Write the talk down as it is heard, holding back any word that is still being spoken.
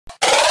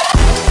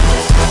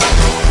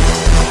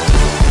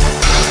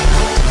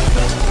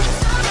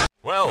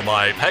Well,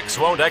 my pecs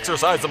won't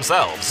exercise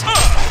themselves.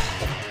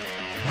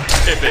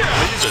 If it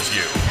pleases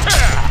you.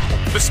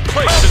 This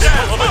place is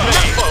full of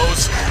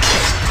nippos.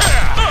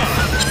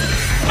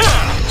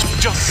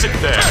 Just sit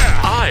there.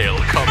 I'll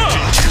come to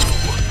you.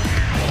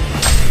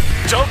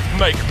 Don't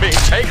make me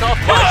take off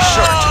my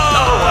shirt.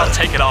 Oh, I'll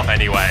take it off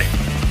anyway.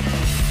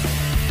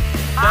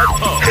 That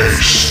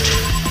pose.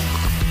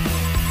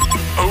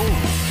 Oh,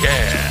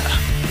 yeah.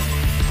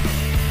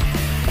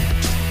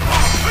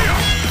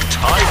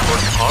 Time for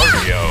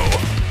cardio.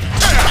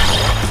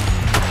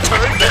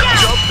 Turn that,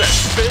 jump that,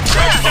 spin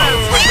that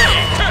pose with me.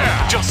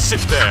 Just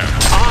sit there.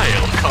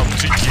 I'll come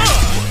to you.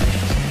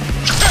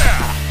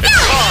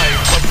 It's time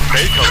to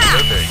make a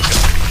living.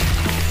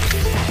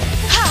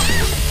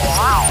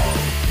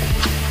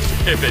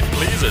 If it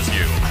pleases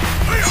you.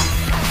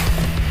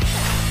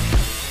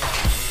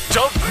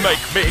 Don't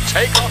make me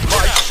take off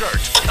my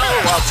shirt.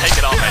 Oh, I'll take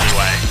it off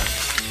anyway.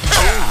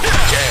 Oh,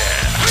 yeah.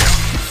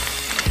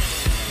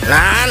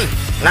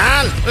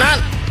 นั่น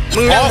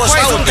มึงยังบ่เศ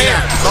ร้าเตี้ย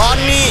ตอน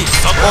นี้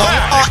ของ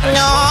ออกเน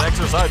าะ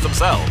Exercise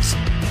themselves.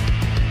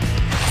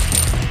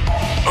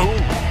 Oh,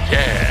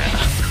 yeah.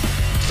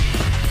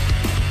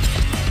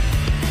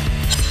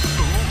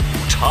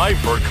 Ooh, time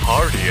for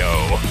cardio.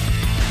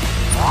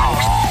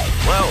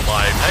 Well,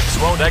 my pecs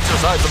won't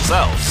exercise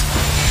themselves.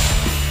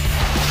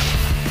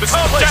 This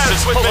place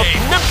is full of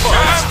nippos.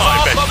 I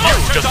bet you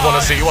just want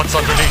to see what's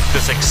underneath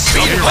this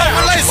exterior of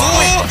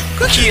mine.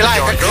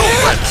 Your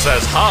girlfriend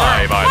says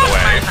hi, by the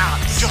way.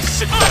 Just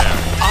sit there.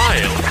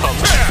 I'll come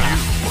to you.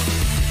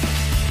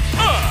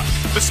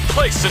 This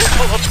place is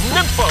full of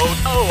nippos.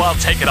 Oh,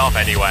 I'll take it off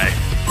anyway.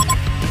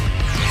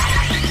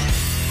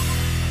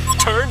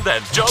 Turn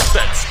then, jump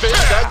then, spin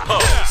then,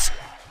 pose.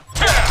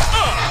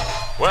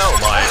 Well,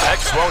 my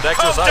pecs won't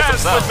exercise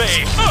themselves.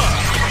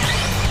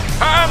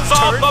 Hands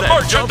off the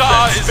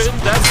merchandise! Spin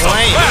that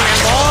Wait,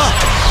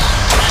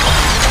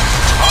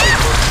 time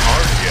for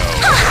cardio.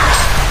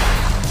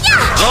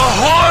 The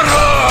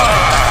horror!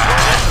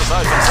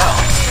 Exercise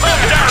themselves.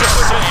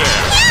 Just sit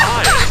there.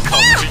 I'll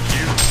come to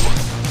you.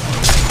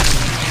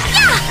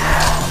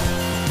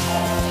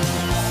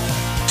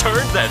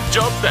 Turn then,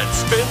 jump then,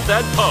 spin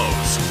then,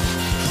 pose.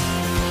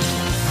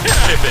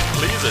 If it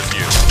pleases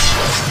you.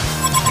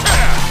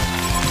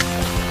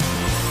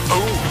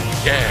 Oh,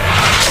 yeah.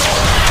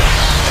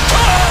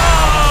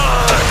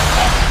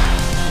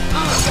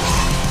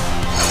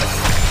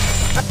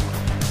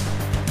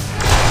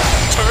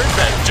 Turn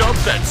then, jump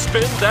then,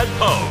 spin then,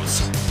 pose.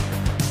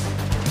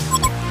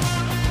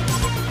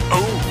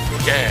 Oh,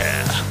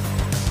 yeah.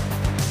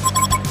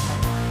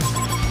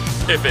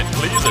 If it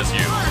pleases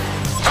you.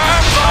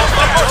 Hands off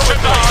the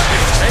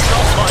merchandise! Take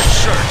off my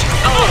shirt.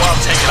 Oh,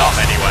 I'll take it off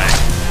anyway.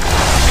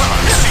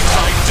 Seems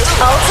I do.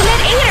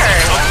 Ultimate Eater.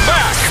 I'm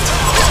back.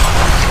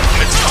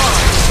 It's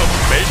time to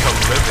make a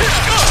living.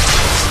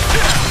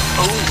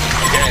 Oh,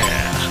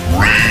 yeah.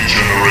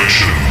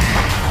 Regeneration.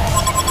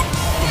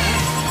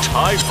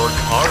 Time for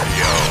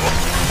cardio.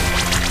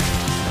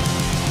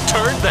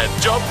 Turn then,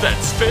 jump then,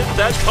 spin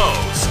then,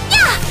 pose.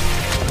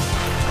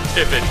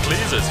 If it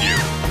pleases you.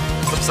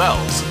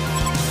 Themselves.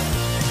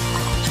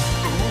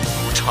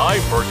 Ooh,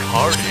 time for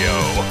cardio.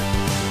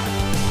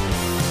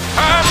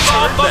 Hands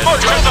on the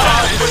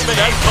merchandise! Spin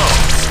then,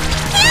 pose.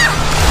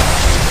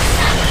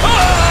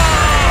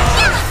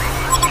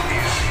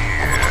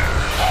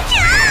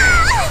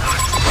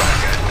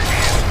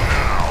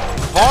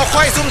 ขอค่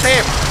อยซุ่มเท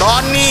พตอ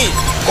นนี้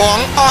ของ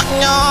ออก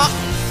เนาะ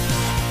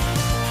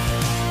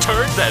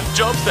Turn then,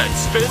 jump then,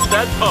 spin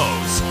then,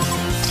 pose.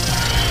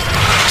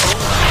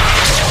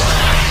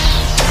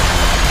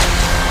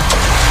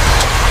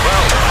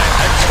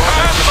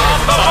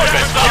 Well, I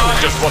bet you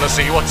just want to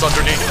see what's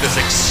underneath this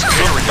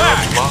exterior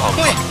of love. เ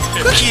ฮ้ย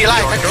ก็ขี่ไล่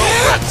Your กัน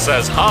girlfriend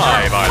says hi,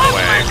 by the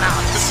way.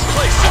 This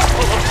place is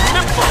full of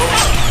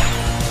nippos.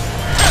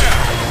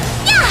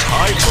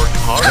 Time for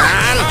cardio.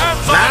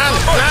 นั่น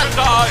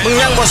มึง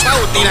ยังบ่เศร้า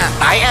ตีน่ะ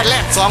ตายแอดแร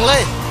ก2เล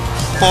ย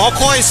ขอ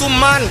ค่อยซุ่ม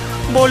มัน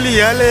บ่เหลี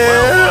ยแล้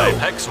Well, ว my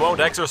pecs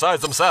won't exercise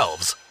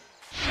themselves.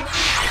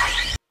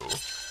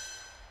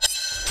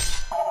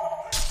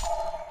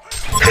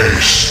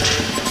 Haste.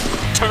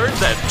 Turn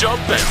then,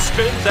 jump then,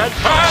 spin then,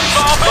 hands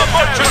off the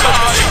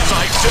merchandise!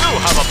 I do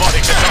have a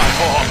body to die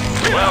for.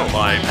 Well,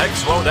 my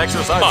pecs won't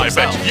exercise themselves. I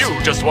bet you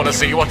just want to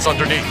see what's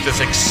underneath this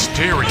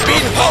exterior. ปี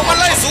นพอกมัน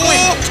ไล่สู้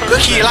ก็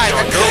ขี่ไล่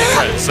กัน Your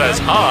girlfriend says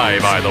hi,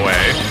 by the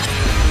way.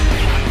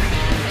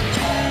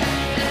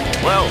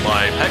 Well,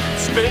 my pec,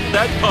 spin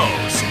that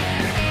pose.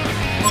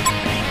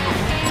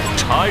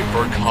 Time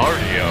for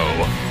cardio.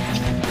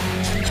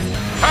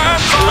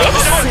 Hands off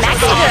the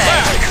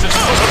merchandise!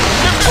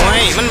 โอ้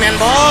ยมันแมน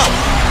บ่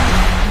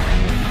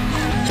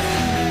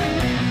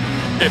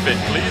If it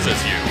pleases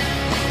you.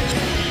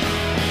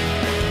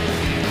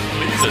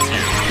 Pleases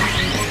you.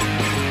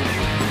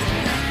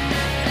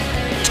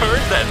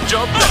 Turn then,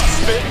 jump then,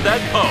 spin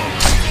then,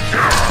 pose.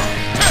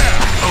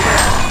 Oh,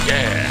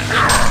 yeah.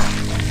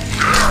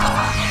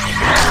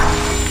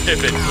 If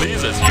it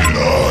pleases you.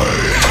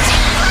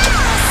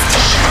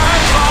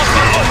 Hands off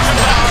the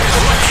merchandise!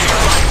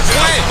 เ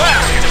ฮ้ย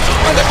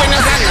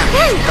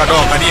ระด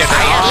อกกระเดียดไ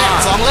อ้แรก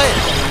สองเลย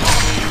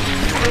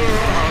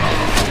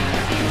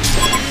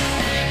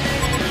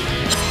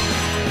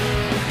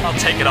I'll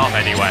take it off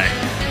anyway.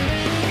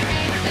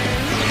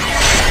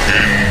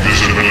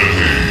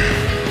 Invisibility.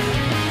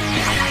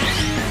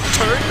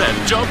 Turn, then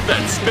jump,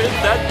 then spin,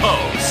 then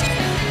pose.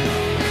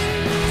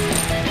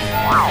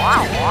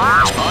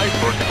 Time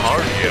for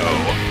cardio.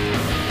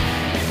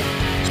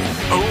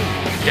 Oh,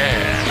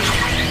 yeah.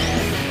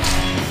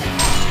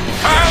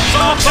 Hands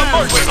off the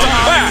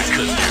merchandise!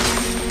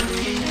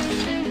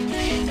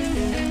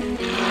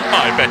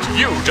 I bet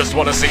you just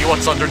want to see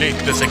what's underneath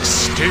this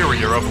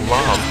exterior of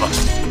love.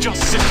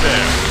 Just sit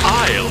there.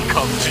 I'll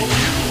come to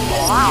you.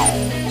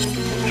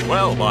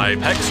 Well, my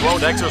pecs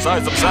won't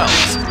exercise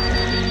themselves.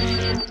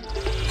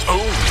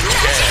 Oh,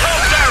 yeah.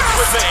 Come dance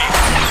with me!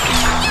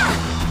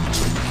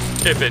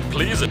 If it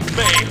pleases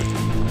me.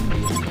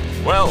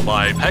 Well,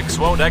 my pecs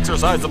won't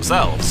exercise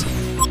themselves.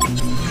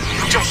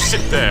 Just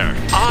sit there.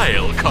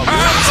 I'll come.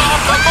 Hands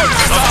off the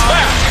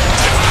merchandise!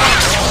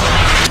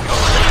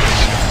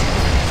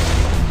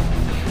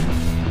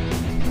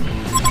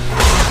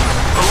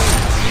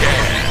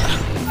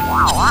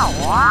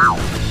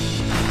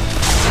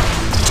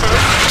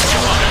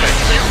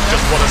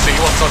 Just want to see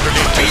what's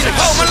underneath. เ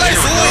ข้ามาเลย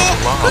สู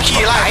ก็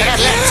ขี่ไล่แอด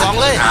แรกสอง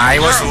เลยหาย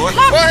วะสู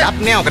จับ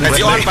แนวกันแต่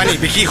จีออนไปนี่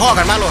ไปขี่ข้อ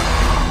กันมาโลด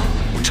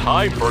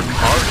Time for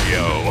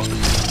cardio.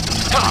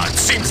 Ah, it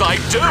seems I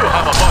do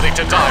have a body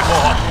to die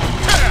for.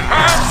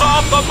 Hands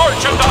off the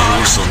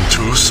merchandise!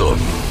 Tucson.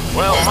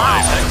 Well, my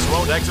pecs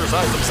won't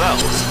exercise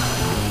themselves.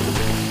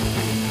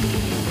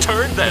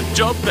 Turn, then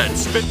jump, then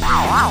spin.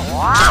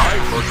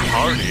 Time for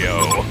cardio.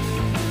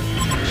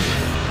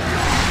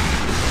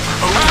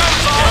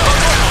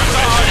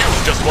 You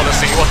just want to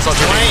see what's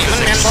underneath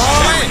this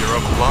exterior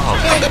of love.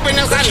 ก็เป็น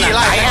นักขี่ไ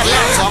ล่แอดแร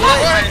กสองเล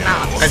ย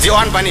แต่จีอ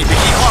อนไปนี่ไป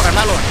ขี่ข้อกันม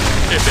าโลด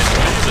If it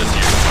pleases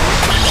you.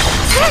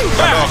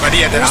 กระดอกกระเ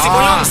ดียดสิบ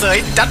น้องเสย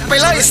จัดไป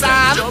เลยสา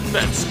ม Jump,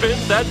 then spin,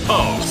 then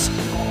pose.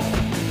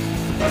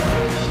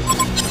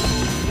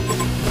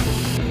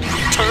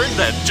 Turn,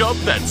 then jump,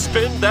 then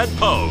spin, then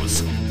pose.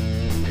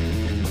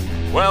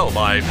 Well,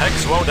 my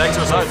pecs won't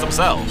exercise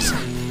themselves.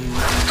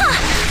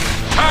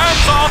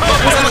 Hands off the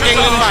มาเก่ง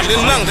เรื่องบ้านเรื่อ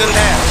งเมืองเรื่องแ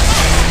ท้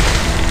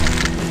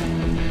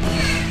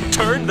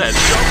Turn, then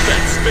jump,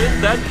 then spin,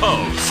 then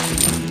pose.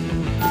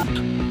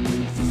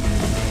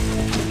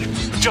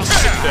 Just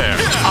sit there.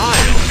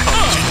 I'll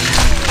come to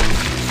you.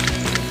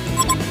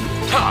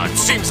 Ah, it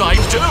seems I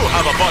do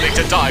have a body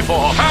to die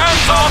for.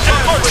 Hands off the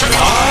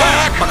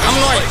merchandise! ปักค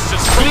ำหน่อย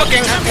คุณมาเก่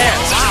งครับแท้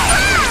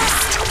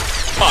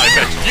I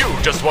bet you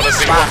just want to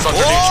see what's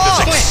underneath this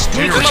คุณ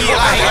exterior. ขี่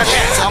ไล่แอดแร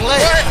กสองเลย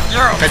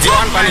แต่จีอ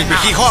อนไปนี่ไป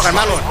ขี่ข้อกันม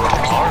าโลด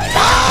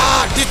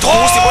ที่โถ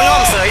สิบน้อ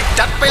งเสย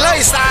จัดไปเลย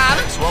สาม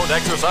Pecs won't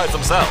exercise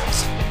themselves.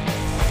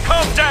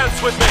 Come dance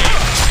with me.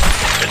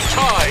 It's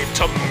time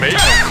to make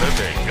a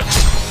living.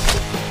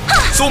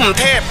 ซุ่ม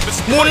เทพ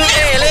มุนเอ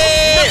เล่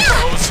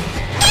Pose.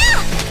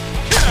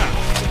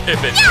 If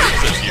it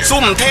pleases you.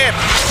 ซุ่มเทพ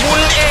มุ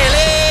นเอเ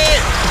ล่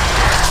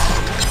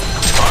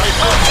Time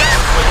to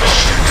dance with me.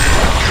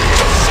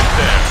 Just sit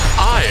there.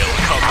 I'll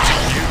come to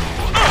you.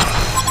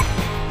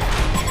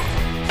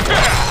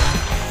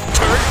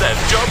 Turn, then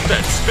jump,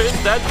 then spin,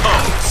 then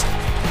pose.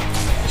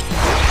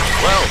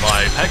 Well,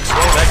 my pecs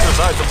won't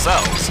exercise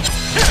themselves.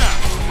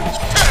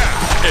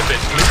 If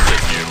it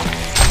pleases you.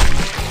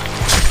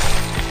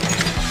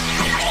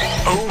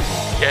 Oh,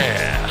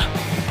 yeah.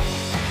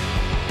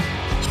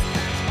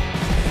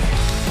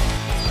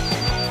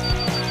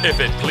 If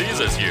it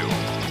pleases you.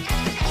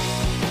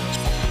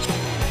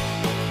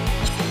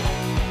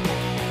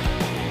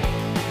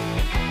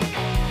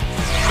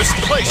 This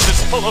place is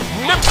full of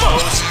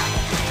nymphos.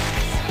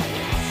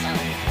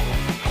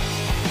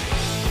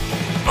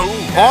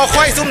 หอค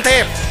อยซุ่มเท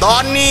พตอ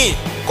นนี้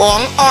กอ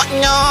งอ้อ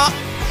เงาะ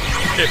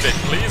If it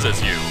pleases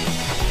you.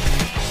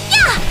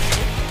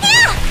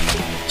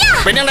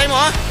 เป็นยังไงหม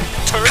อ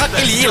คัก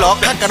อีหลีหรอก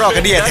คักกระดอกก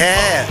ระเดียแท้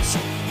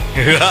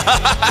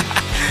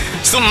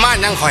ซุ่มม่าน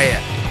ยังคอย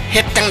เ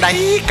ฮ็ดจังใด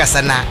กะส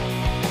นะ